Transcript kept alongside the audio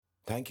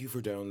Thank you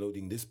for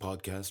downloading this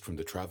podcast from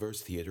the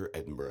Traverse Theatre,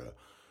 Edinburgh.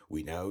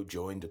 We now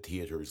join the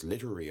theatre's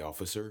literary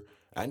officer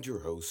and your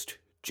host,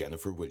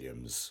 Jennifer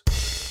Williams.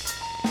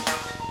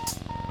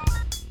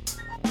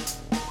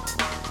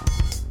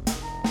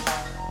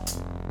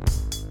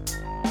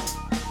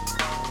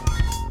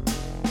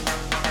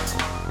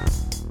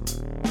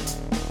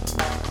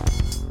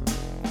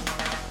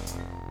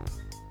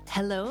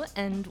 Hello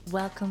and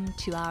welcome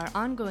to our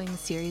ongoing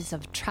series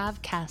of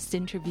Travcast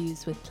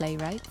interviews with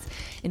playwrights,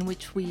 in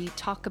which we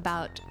talk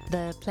about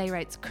the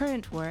playwrights'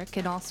 current work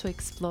and also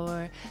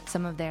explore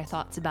some of their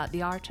thoughts about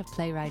the art of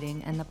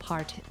playwriting and the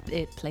part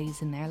it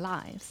plays in their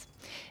lives.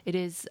 It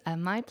is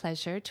my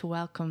pleasure to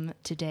welcome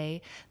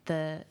today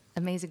the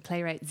amazing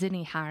playwright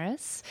Zinni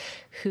Harris,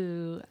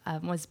 who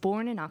was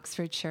born in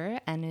Oxfordshire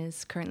and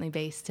is currently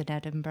based in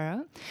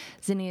Edinburgh.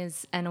 Zinni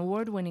is an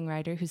award-winning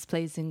writer whose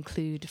plays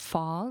include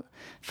Fall,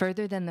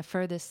 Further Than the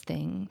Furthest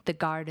Thing, The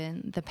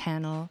Garden, The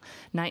Panel,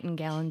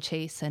 Nightingale and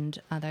Chase,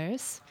 and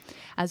others.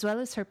 As well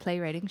as her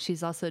playwriting,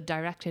 she's also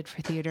directed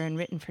for theatre and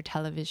written for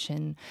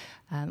television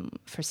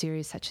for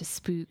series such as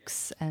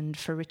Spooks and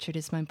For Richard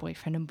Is My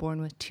Boyfriend and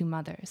Born with Two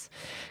Mothers.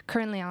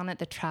 Currently on at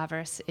the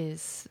Traverse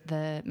is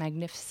the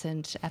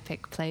magnificent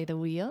epic play The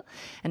Wheel,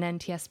 an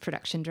NTS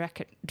production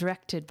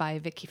directed by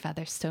Vicky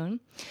Featherstone.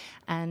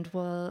 And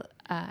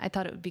I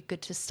thought it would be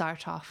good to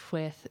start off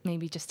with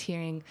maybe just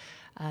hearing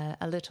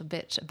a little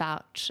bit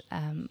about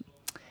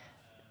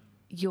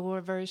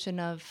your version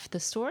of the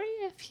story,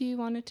 if you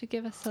wanted to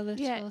give us a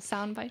little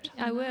soundbite.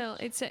 I will.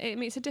 It's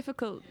a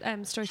difficult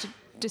story to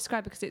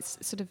describe because it's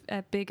sort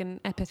of big and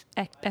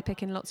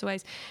epic in lots of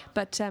ways.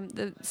 But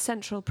the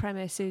central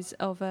premise is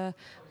of a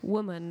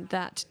woman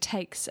that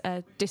takes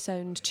a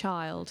disowned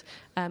child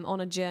on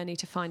a journey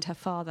to find her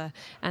father.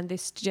 And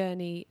this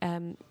journey...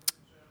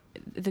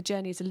 the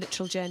journey is a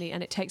literal journey,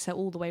 and it takes her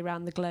all the way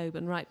around the globe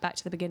and right back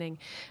to the beginning.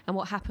 And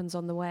what happens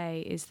on the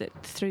way is that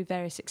through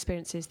various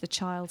experiences, the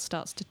child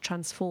starts to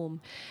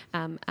transform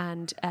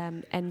and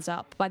ends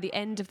up, by the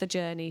end of the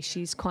journey,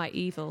 she's quite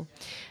evil.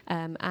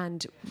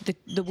 And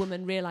the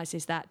woman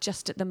realises that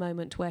just at the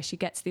moment where she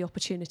gets the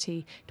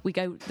opportunity,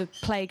 the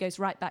play goes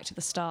right back to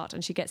the start,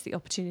 and she gets the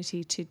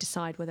opportunity to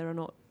decide whether or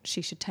not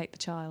she should take the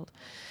child.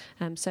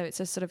 So it's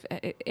a sort of,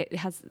 it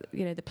has,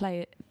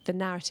 the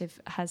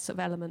narrative has sort of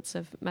elements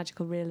of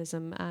magical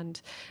realism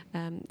and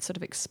sort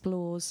of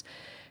explores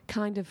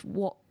kind of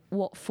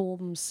what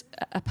forms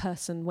a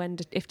person,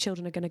 if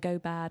children are going to go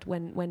bad,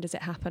 when does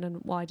it happen and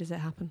why does it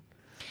happen?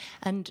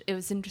 And it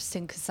was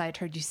interesting because I'd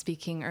heard you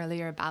speaking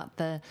earlier about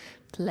the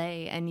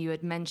play, and you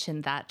had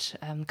mentioned that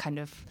kind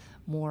of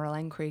moral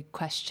inquiry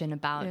question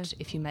about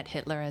if you met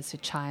Hitler as a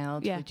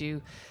child,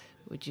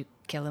 would you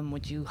kill him?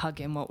 Would you hug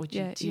him? What would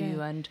you do?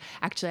 Yeah. And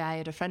actually, I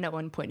had a friend at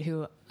one point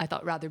who I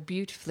thought rather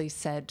beautifully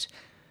said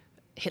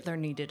Hitler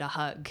needed a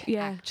hug,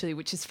 actually,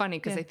 which is funny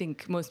because I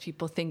think most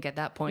people think at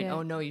that point,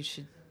 oh, no, you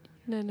should...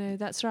 No,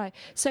 that's right.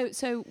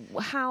 So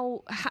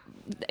how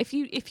if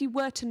you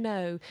were to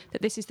know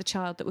that this is the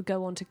child that would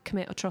go on to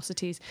commit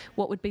atrocities,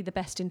 what would be the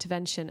best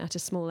intervention at a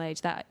small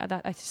age? That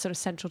is sort of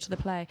central to the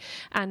play.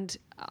 And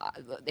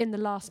in the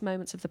last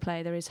moments of the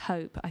play, there is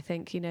hope. I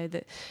think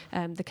that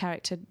the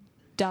character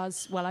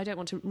does well. I don't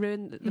want to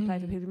ruin the play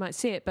for people who might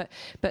see it,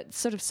 but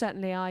sort of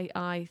certainly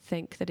I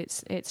think that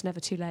it's never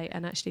too late,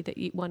 and actually that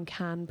one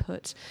can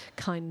put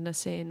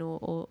kindness in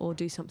or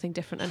do something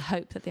different and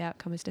hope that the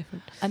outcome is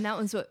different. And that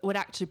was what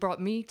actually brought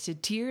me to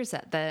tears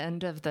at the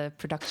end of the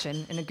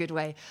production, in a good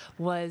way,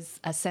 was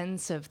a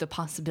sense of the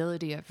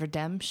possibility of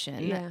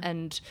redemption. Yeah.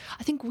 And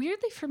I think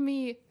weirdly for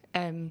me,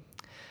 I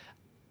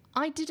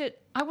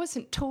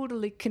wasn't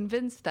totally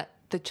convinced that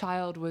the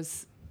child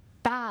was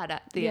bad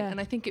at the end, and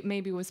I think it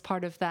maybe was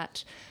part of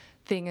that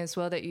thing as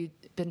well that you've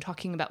been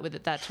talking about with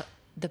it, that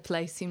the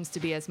play seems to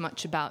be as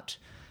much about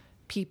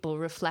people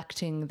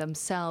reflecting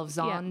themselves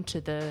onto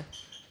the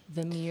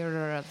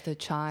mirror of the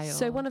child.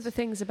 So one of the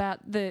things about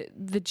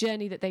the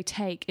journey that they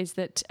take is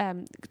that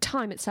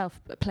time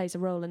itself plays a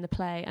role in the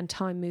play, and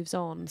time moves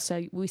on.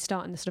 So we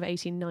start in the sort of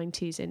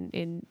 1890s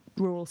in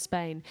rural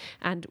Spain,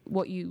 and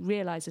what you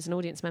realise as an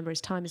audience member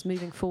is time is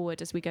moving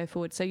forward as we go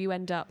forward. So you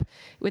end up,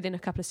 within a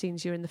couple of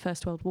scenes, you're in the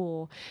First World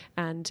War,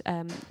 and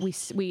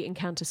we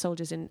encounter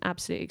soldiers in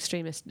absolute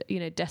extremist,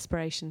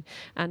 desperation,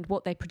 and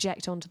what they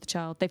project onto the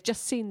child. They've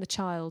just seen the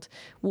child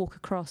walk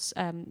across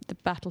the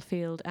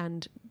battlefield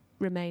and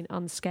remain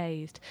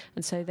unscathed,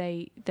 and so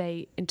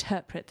they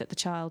interpret that the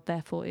child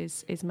therefore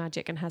is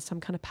magic and has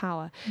some kind of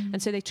power,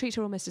 and so they treat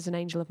her almost as an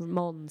angel of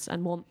Mons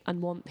and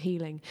want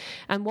healing.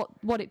 And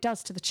what it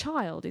does to the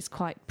child is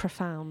quite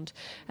profound,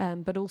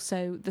 but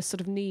also the sort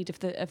of need of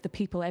the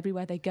people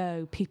everywhere they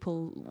go.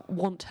 People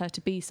want her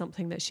to be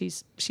something that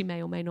she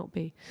may or may not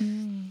be.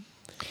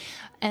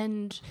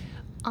 And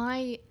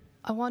I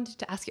wanted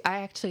to ask you,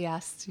 I actually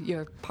asked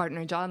your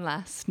partner John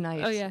last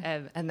night,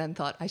 and then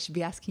thought I should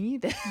be asking you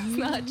this,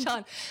 not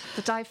John.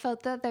 But I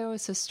felt that there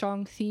was a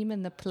strong theme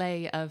in the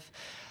play of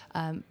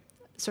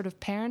sort of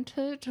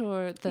parenthood,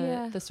 or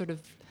the sort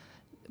of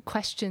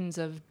questions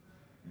of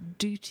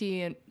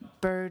duty and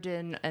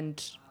burden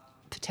and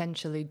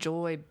potentially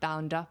joy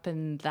bound up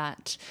in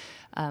that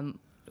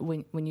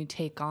when you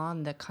take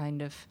on the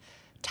kind of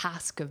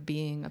task of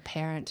being a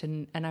parent,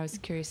 and I was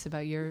curious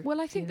about your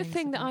I think the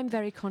thing that I'm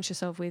very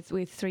conscious of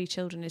with 3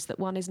 children is that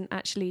one isn't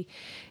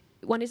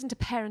a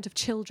parent of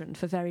children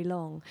for very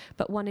long,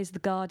 but one is the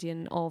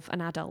guardian of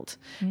an adult,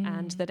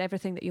 and that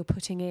everything that you're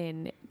putting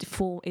in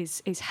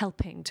is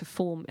helping to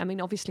form. I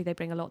mean, obviously they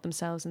bring a lot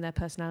themselves and their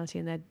personality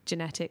and their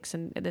genetics,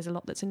 and there's a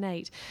lot that's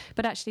innate,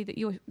 but actually that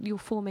you're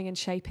forming and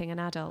shaping an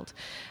adult.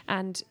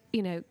 And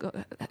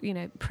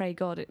pray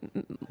God it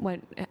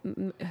won't.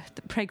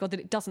 Pray God that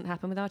it doesn't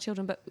happen with our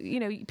children. But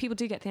people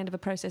do get to the end of a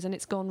process and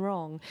it's gone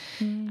wrong,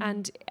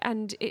 and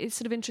it's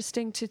sort of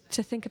interesting to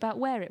think about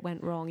where it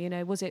went wrong.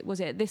 Was it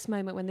at this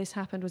moment when this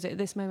happened? Was it at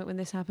this moment when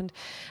this happened?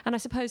 And I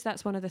suppose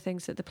that's one of the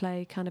things that the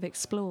play kind of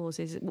explores: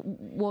 is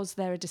was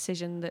there a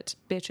decision that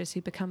Beatrice,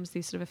 who becomes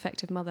the sort of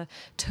effective mother,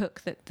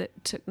 took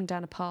that took them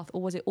down a path,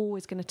 or was it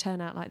always going to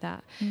turn out like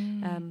that?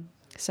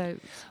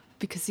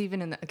 Because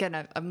even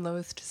again, I'm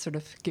loath to sort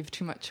of give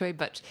too much away,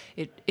 but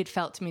it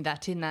felt to me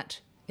that in that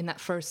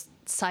first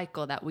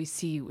cycle that we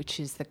see,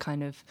 which is the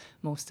kind of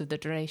most of the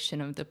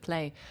duration of the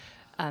play,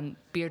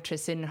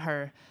 Beatrice, in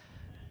her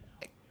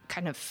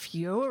kind of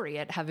fury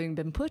at having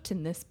been put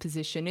in this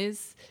position,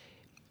 is,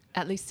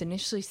 at least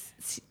initially,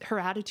 her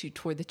attitude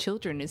toward the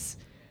children is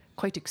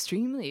quite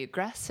extremely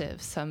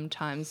aggressive.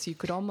 Sometimes you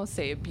could almost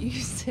say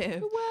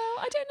abusive. Well,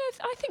 I don't know.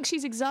 I think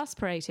she's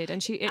exasperated,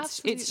 and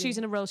she's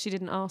in a role she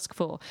didn't ask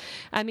for.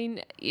 I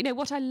mean,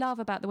 what I love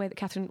about the way that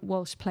Catherine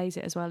Walsh plays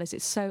it as well is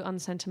it's so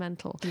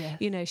unsentimental.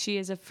 Yes. She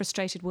is a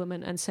frustrated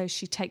woman, and so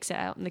she takes it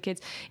out on the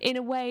kids in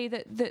a way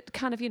that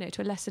kind of,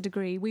 to a lesser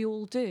degree, we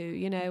all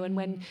do. And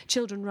when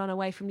children run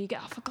away from you, go,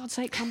 oh, for God's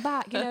sake, come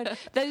back.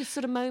 Those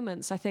sort of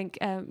moments, I think,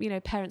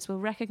 parents will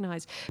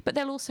recognise, but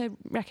they'll also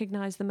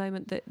recognise the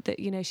moment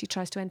that she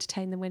tries to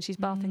entertain them when she's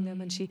bathing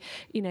them, and she,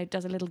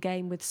 does a little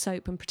game with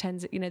soap and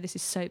pretends that, this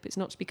is soap, it's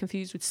not to be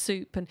confused with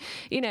soup, and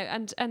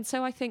and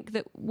so I think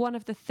that one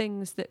of the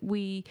things that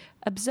we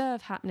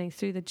observe happening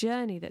through the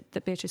journey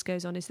that Beatrice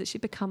goes on is that she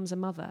becomes a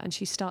mother, and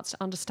she starts to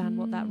understand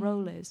what that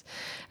role is,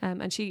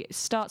 and she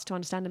starts to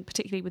understand, and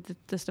particularly with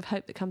the sort of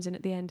hope that comes in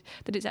at the end,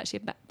 that it's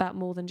actually about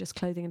more than just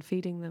clothing and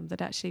feeding them,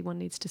 that actually one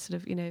needs to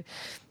sort of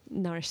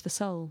nourish the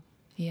soul.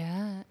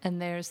 Yeah, and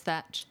there's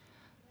that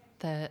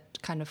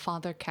kind of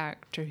father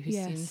character who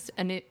seems,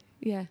 and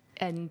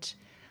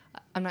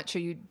I'm not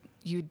sure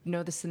you'd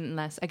know this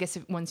unless, I guess,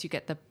 once you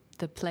get the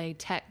play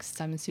text,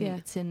 I'm assuming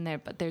it's in there,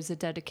 but there's a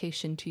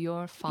dedication to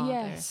your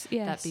father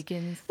that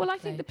begins. Well, I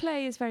think the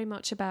play is very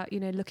much about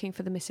looking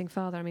for the missing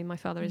father. I mean, my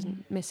father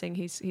isn't missing;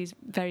 he's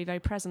very, very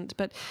present.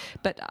 But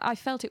I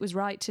felt it was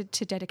right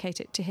to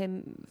dedicate it to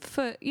him.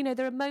 For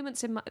there are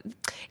moments in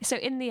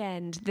the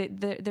end,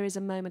 there is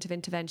a moment of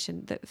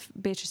intervention that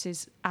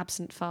Beatrice's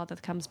absent father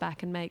comes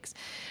back and makes,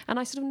 and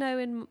I sort of know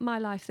in my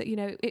life that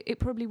it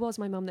probably was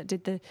my mum that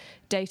did the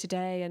day to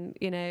day,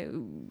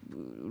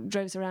 and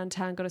drove us around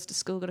town, got us to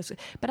school,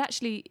 but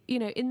actually,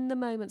 in the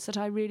moments that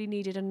I really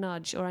needed a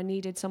nudge, or I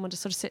needed someone to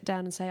sort of sit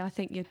down and say, I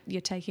think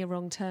you're taking a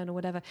wrong turn, or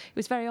whatever, it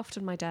was very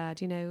often my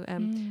dad.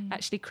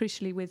 Actually,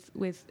 crucially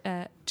with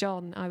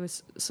John, I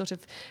was sort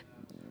of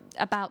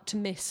about to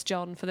miss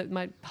John for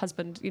my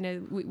husband.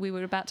 We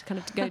were about to kind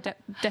of go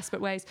desperate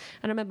ways,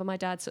 and I remember my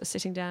dad sort of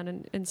sitting down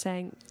and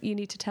saying, you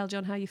need to tell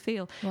John how you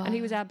feel. Wow. And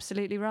he was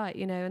absolutely right,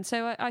 and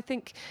so I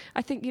think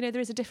there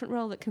is a different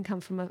role that can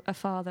come from a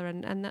father,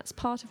 and that's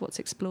part of what's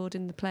explored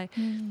in the play.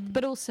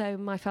 But also,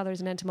 my father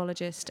is an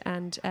entomologist,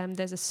 and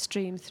there's a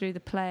stream through the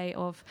play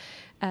of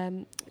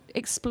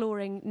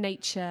exploring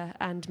nature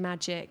and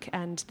magic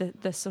and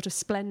the sort of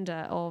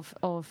splendour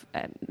of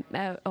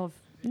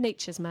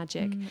nature's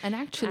magic, and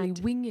actually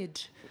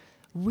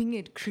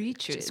winged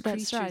creatures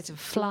right, of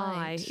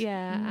flight.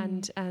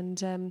 And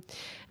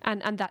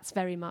that's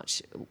very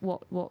much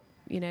what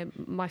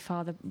my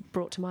father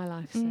brought to my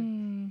life. So.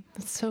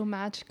 It's so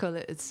magical.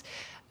 It's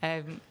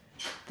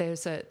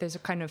there's a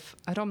kind of,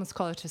 I'd almost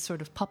call it a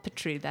sort of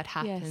puppetry that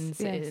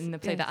happens in the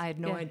play that I had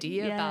no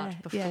idea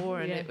about before,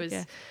 and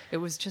it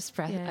was just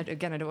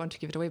again, I don't want to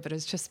give it away, but it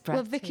was just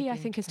breathtaking. Well, Vicky, I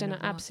think, has done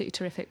an absolutely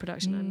terrific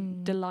production.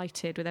 I'm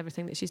delighted with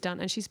everything that she's done,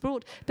 and she's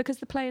brought, because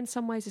the play in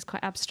some ways is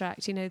quite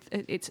abstract,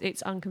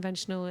 it's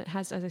unconventional, it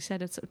has, as I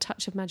said, a sort of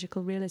touch of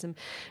magical realism,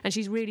 and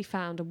she's really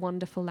found a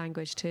wonderful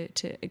language to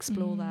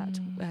explore that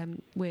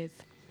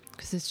with.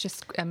 Because it's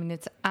just, I mean,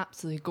 it's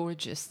absolutely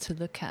gorgeous to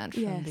look at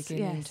from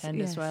beginning to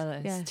end, as well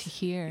as to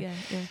hear.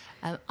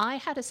 I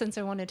had a sense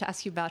I wanted to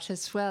ask you about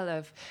as well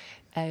of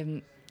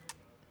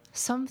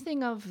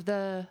something of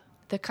the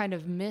kind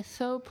of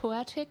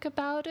mytho-poetic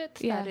about it,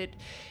 that it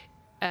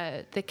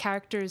the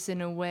characters,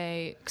 in a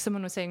way,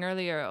 someone was saying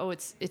earlier,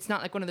 it's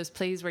not like one of those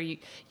plays where you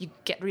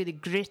get really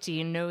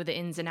gritty and know the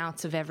ins and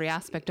outs of every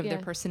aspect of their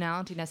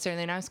personality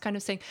necessarily. And I was kind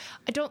of saying,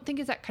 I don't think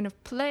it's that kind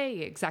of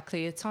play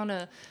exactly. It's on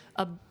a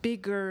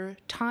bigger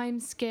time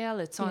scale.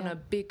 It's on a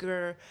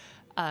bigger...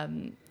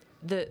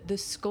 The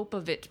scope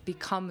of it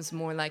becomes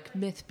more like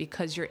myth,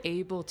 because you're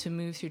able to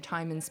move through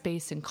time and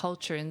space and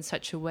culture in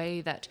such a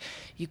way that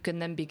you can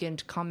then begin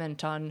to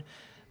comment on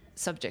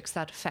subjects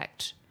that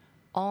affect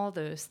all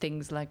those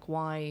things, like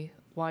why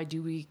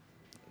do we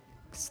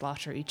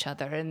slaughter each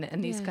other,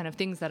 and these kind of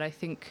things that I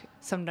think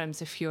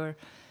sometimes if you're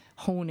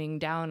honing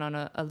down on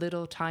a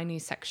little tiny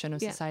section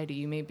of society,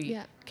 you maybe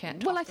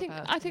can't talk well, I think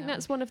about,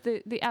 that's one of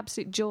the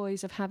absolute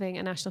joys of having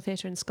a national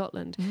theatre in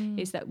Scotland,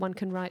 is that one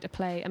can write a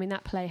play. I mean,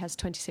 that play has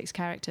 26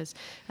 characters,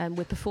 and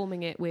we're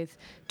performing it with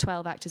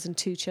 12 actors and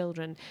 2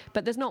 children.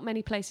 But there's not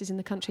many places in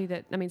the country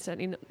that, I mean,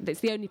 certainly not,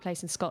 it's the only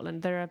place in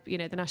Scotland. There are,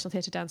 the National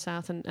Theatre down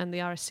south and the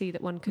RSC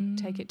that one could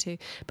take it to.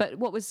 But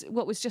what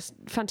was just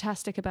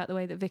fantastic about the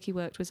way that Vicky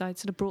worked was I'd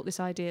sort of brought this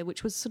idea,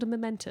 which was sort of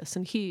momentous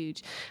and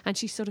huge, and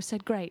she sort of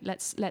said, "Great,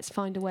 let's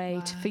find a way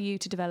for you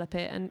to develop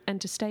it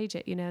and to stage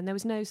it," and there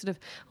was no sort of,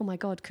 "Oh my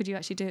God, could you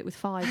actually do it with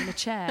 5 in a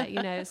chair?"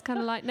 It's kind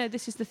of like, no,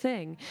 this is the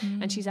thing,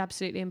 and she's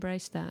absolutely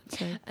embraced that.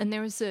 So. And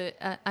there was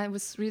I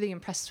was really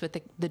impressed with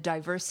the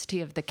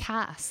diversity of the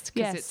cast,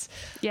 because it's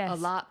a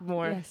lot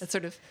more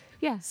sort of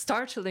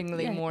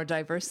startlingly more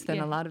diverse than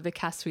a lot of the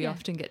casts we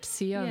often get to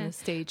see on the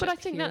stage. But I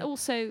think that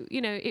also,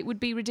 it would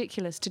be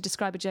ridiculous to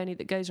describe a journey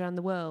that goes around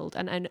the world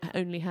and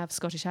only have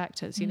Scottish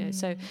actors,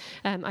 So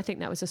I think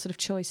that was a sort of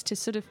choice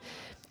to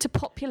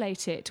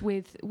populate it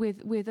with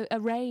a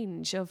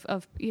range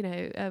of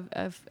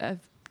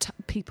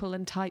people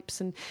and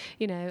types, and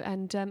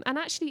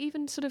actually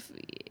even sort of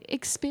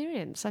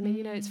experience. I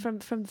mean, it's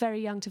from very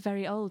young to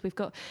very old. We've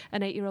got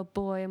an 8-year-old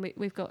boy, and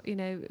we've got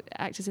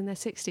actors in their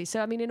 60s.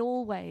 So I mean, in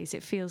all ways,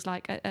 it feels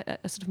like a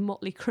sort of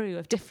motley crew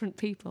of different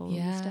people on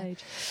the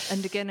stage.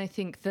 And again, I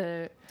think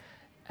the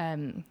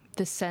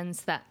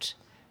sense that,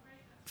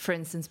 for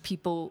instance,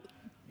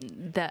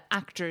 the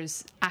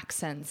actors'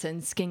 accents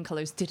and skin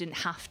colours didn't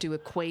have to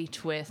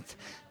equate with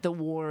the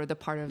war or the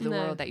part of the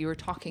world that you were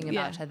talking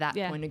about at that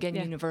point. Again,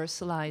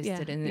 universalised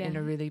it in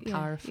a really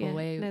powerful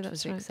way, which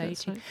was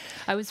exciting. Right.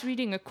 I was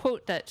reading a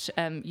quote that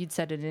you'd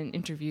said in an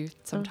interview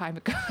some time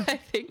ago, I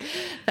think,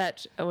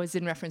 that was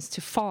in reference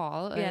to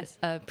Fall,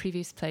 a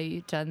previous play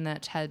you'd done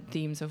that had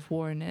themes of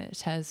war in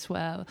it as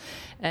well.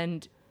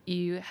 And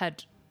you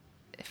had,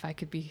 if I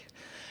could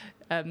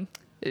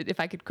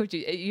quote you,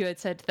 you had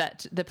said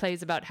that the play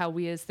is about how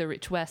we as the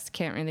rich West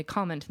can't really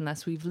comment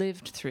unless we've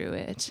lived through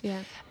it.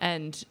 Yeah.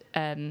 And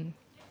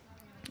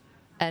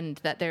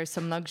that there's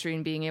some luxury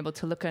in being able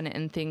to look on it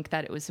and think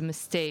that it was a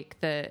mistake,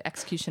 the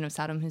execution of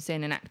Saddam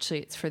Hussein, and actually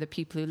it's for the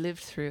people who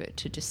lived through it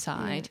to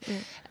decide. Yeah.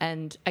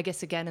 And I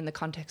guess, again, in the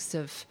context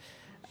of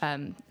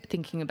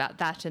thinking about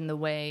that in the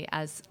way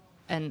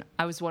and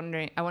I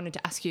wanted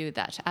to ask you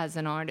that as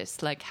an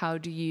artist, like, how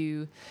do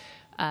you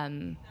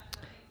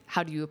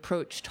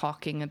approach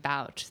talking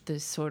about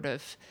this sort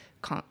of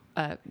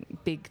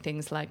big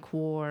things like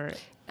war,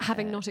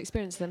 having not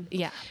experienced them?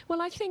 Yeah.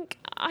 Well, I think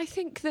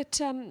that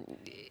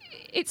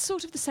it's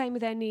sort of the same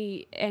with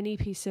any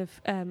piece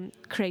of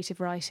creative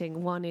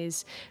writing. One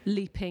is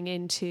leaping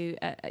into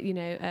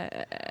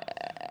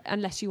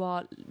unless you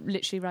are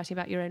literally writing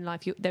about your own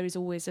life, there is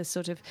always a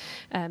sort of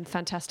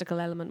fantastical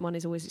element. One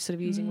is always sort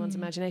of using one's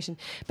imagination.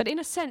 But in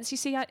a sense, you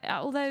see,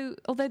 although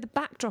the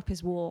backdrop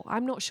is war,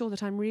 I'm not sure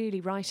that I'm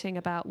really writing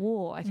about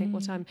war. I think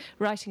what I'm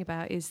writing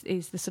about is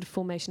the sort of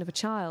formation of a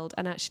child.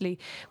 And actually,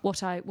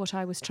 what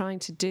I was trying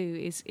to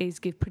do is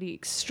give pretty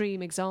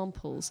extreme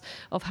examples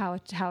of how a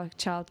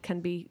child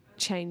can be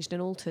changed and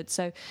altered.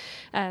 So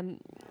I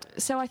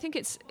think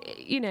it's,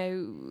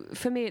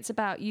 for me, it's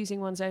about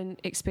using one's own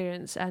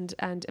experience and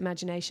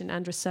imagination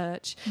and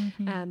research,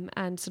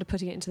 and sort of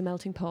putting it into the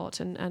melting pot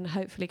and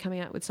hopefully coming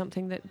out with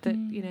something that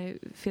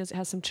feels it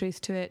has some truth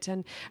to it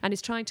and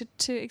is trying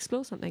to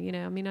explore something.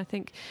 I mean, I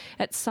think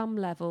at some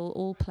level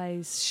all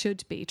plays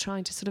should be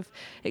trying to sort of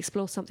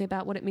explore something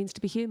about what it means to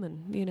be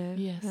human.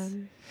 Yes.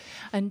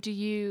 And do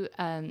you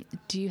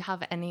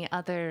have any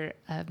other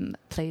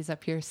plays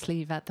up your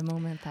sleeve at the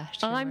moment that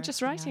I'm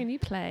just writing a new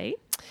play,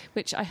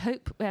 which I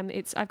hope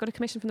I've got a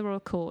commission from the Royal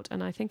Court,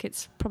 and I think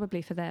it's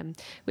probably for them,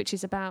 which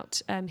is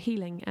about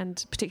healing,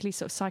 and particularly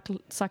sort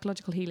of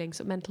psychological healing,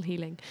 sort of mental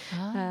healing,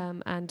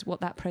 and what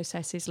that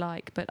process is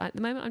like. But at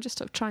the moment, I'm just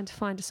sort of trying to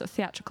find a sort of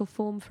theatrical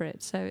form for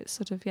it. So it's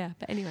sort of,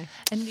 but anyway.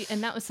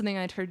 And that was something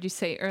I'd heard you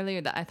say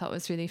earlier that I thought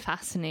was really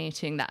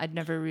fascinating, that I'd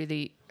never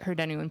really heard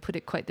anyone put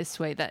it quite this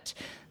way, that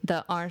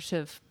the art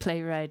of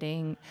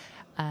playwriting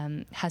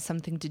has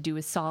something to do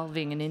with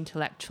solving an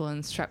intellectual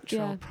and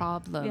structural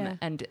problem,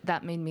 and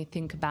that made me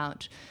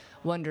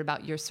wonder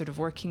about your sort of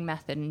working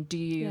method. And do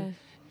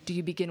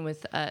you begin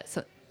with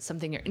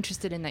something you're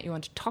interested in that you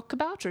want to talk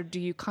about, or do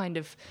you kind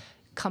of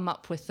come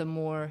up with a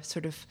more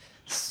sort of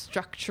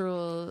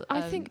structural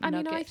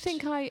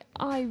nugget?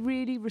 I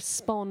really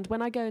respond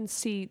when I go and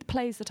see the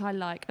plays that I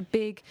like, are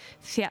big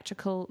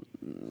theatrical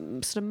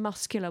sort of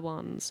muscular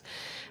ones,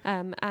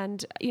 and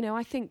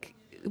I think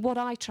what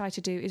I try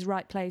to do is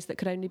write plays that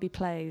could only be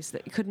plays,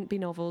 that couldn't be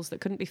novels,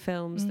 that couldn't be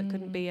films, that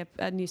couldn't be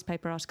a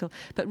newspaper article,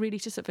 but really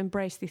to sort of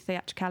embrace the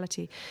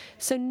theatricality.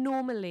 So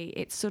normally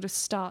it sort of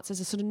starts as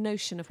a sort of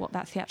notion of what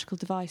that theatrical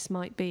device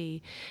might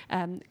be,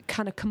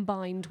 kind of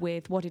combined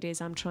with what it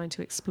is I'm trying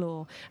to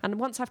explore. And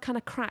once I've kind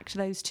of cracked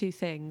those two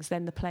things,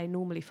 then the play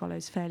normally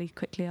follows fairly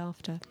quickly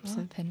after.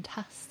 So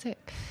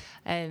fantastic.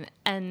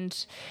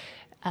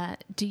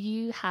 Do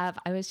you have,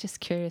 I was just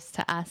curious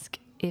to ask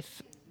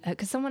if,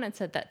 because someone had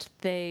said that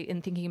they,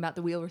 in thinking about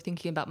The Wheel, were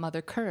thinking about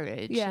Mother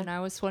Courage. Yeah. And I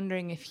was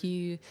wondering if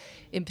you,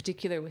 in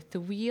particular with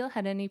The Wheel,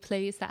 had any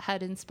plays that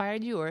had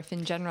inspired you, or if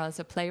in general as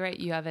a playwright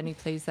you have any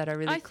plays that are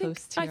really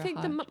close to your heart. I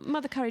think the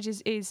Mother Courage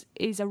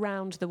is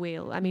around The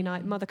Wheel. I mean,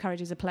 Mother Courage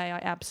is a play I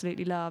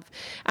absolutely love.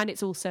 And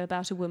it's also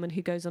about a woman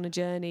who goes on a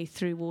journey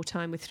through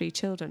wartime with 3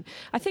 children.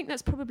 I think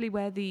that's probably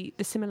where the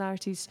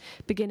similarities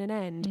begin and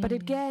end. But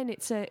again,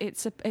 it's a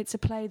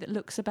play that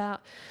looks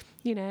at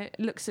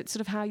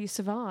sort of how you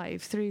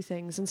survive through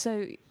things. And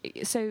so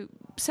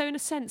in a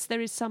sense,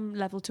 there is some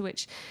level to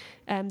which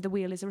The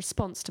Wheel is a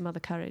response to Mother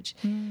Courage.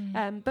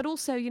 But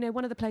also,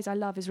 one of the plays I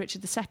love is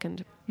Richard II.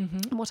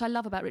 And what I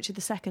love about Richard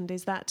II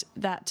is that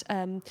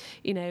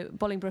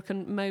Bolingbroke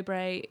and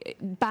Mowbray,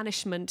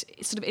 banishment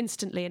sort of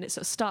instantly, and it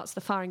sort of starts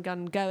the firing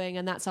gun going,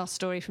 and that's our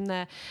story from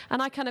there.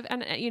 And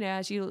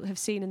as you'll have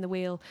seen in The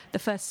Wheel, the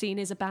first scene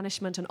is a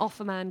banishment, and off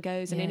a man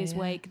goes, and in his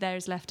wake there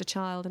is left a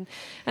child.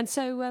 And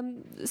so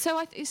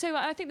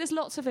I think there's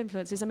lots of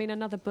influences. I mean,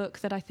 another book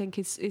that I think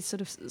is sort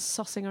of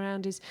sossing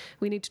around is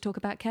We Need to Talk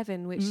About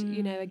Kevin, which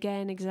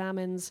again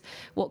examines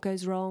what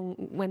goes wrong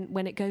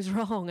when it goes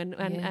wrong,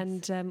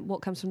 and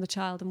what comes from the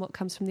child and what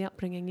comes from the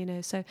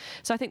upbringing. So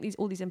I think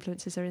all these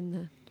influences are in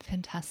there.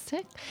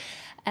 Fantastic.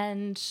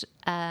 And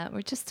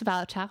we're just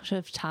about out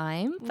of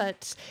time,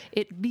 but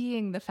it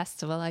being the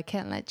festival, I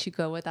can't let you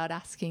go without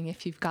asking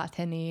if you've got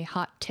any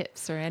hot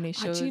tips or any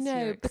shows.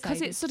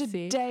 Because it's sort of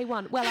day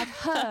one. Well, I've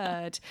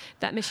heard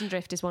that Mission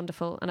Drift is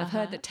wonderful, and I've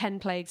heard that 10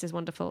 Plagues is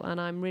wonderful, and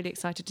I'm really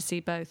excited to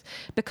see both.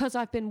 Because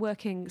I've been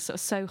working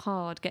so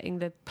hard getting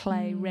the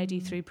play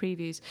ready through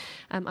previews,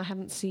 I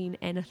haven't seen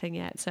anything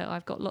yet, so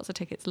I've got lots of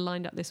tickets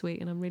lined up this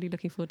week, and I'm really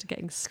looking forward to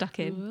getting stuck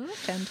in. Ooh,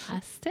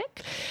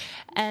 fantastic.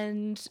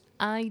 And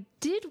I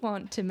did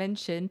want to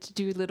mention, to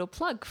do a little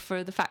plug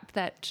for the fact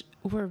that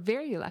we're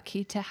very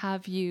lucky to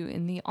have you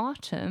in the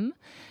autumn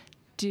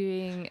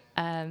doing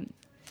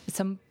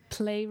some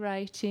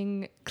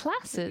playwriting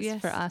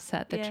classes for us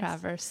at the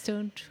Traverse,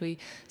 don't we?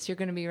 So you're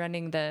going to be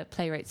running the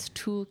Playwrights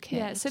Toolkit.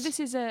 Yeah, so this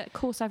is a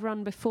course I've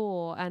run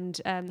before,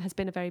 and has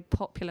been a very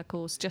popular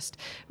course, just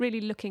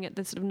really looking at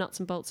the sort of nuts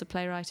and bolts of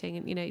playwriting,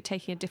 and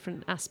taking a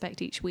different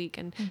aspect each week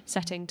and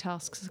setting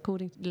tasks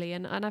accordingly.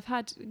 And I've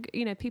had,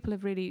 people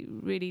have really,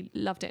 really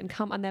loved it and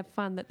they've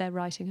found that their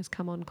writing has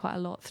come on quite a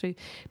lot through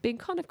being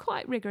kind of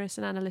quite rigorous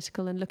and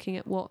analytical, and looking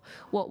at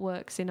what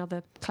works in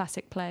other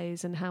classic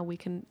plays and how we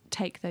can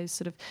take those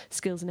sort of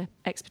skills and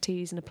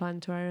expertise and apply them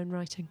to our own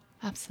writing.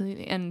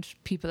 Absolutely. And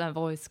people have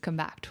always come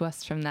back to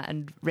us from that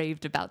and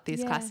raved about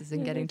these classes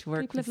and getting to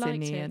work with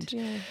Cindy.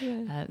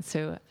 And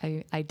so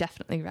I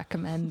definitely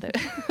recommend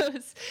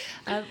those.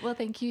 Well,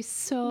 thank you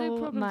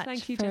so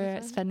much for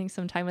Jennifer. spending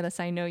some time with us.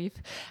 I know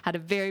you've had a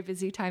very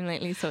busy time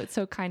lately, so it's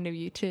so kind of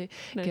you to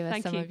give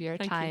us some of your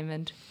time.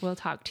 And we'll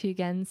talk to you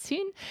again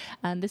soon.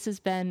 And this has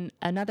been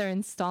another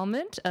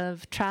installment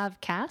of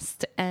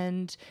Travcast,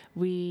 and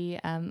we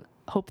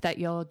hope that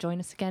you'll join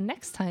us again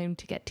next time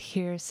to get to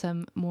hear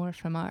some more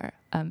from our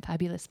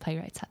fabulous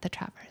playwrights at the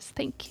Traverse.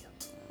 Thank you.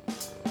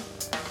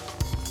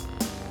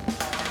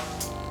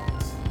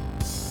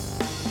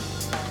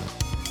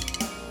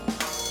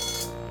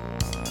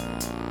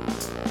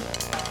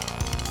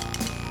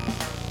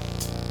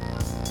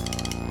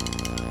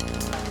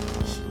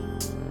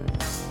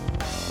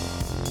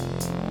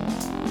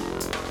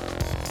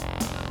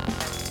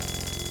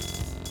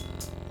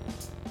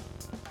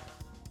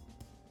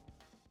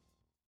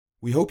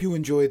 We hope you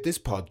enjoyed this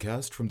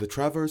podcast from the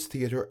Traverse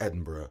Theatre,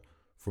 Edinburgh.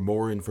 For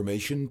more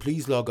information,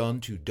 please log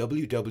on to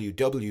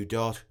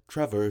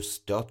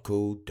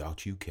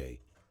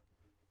www.traverse.co.uk.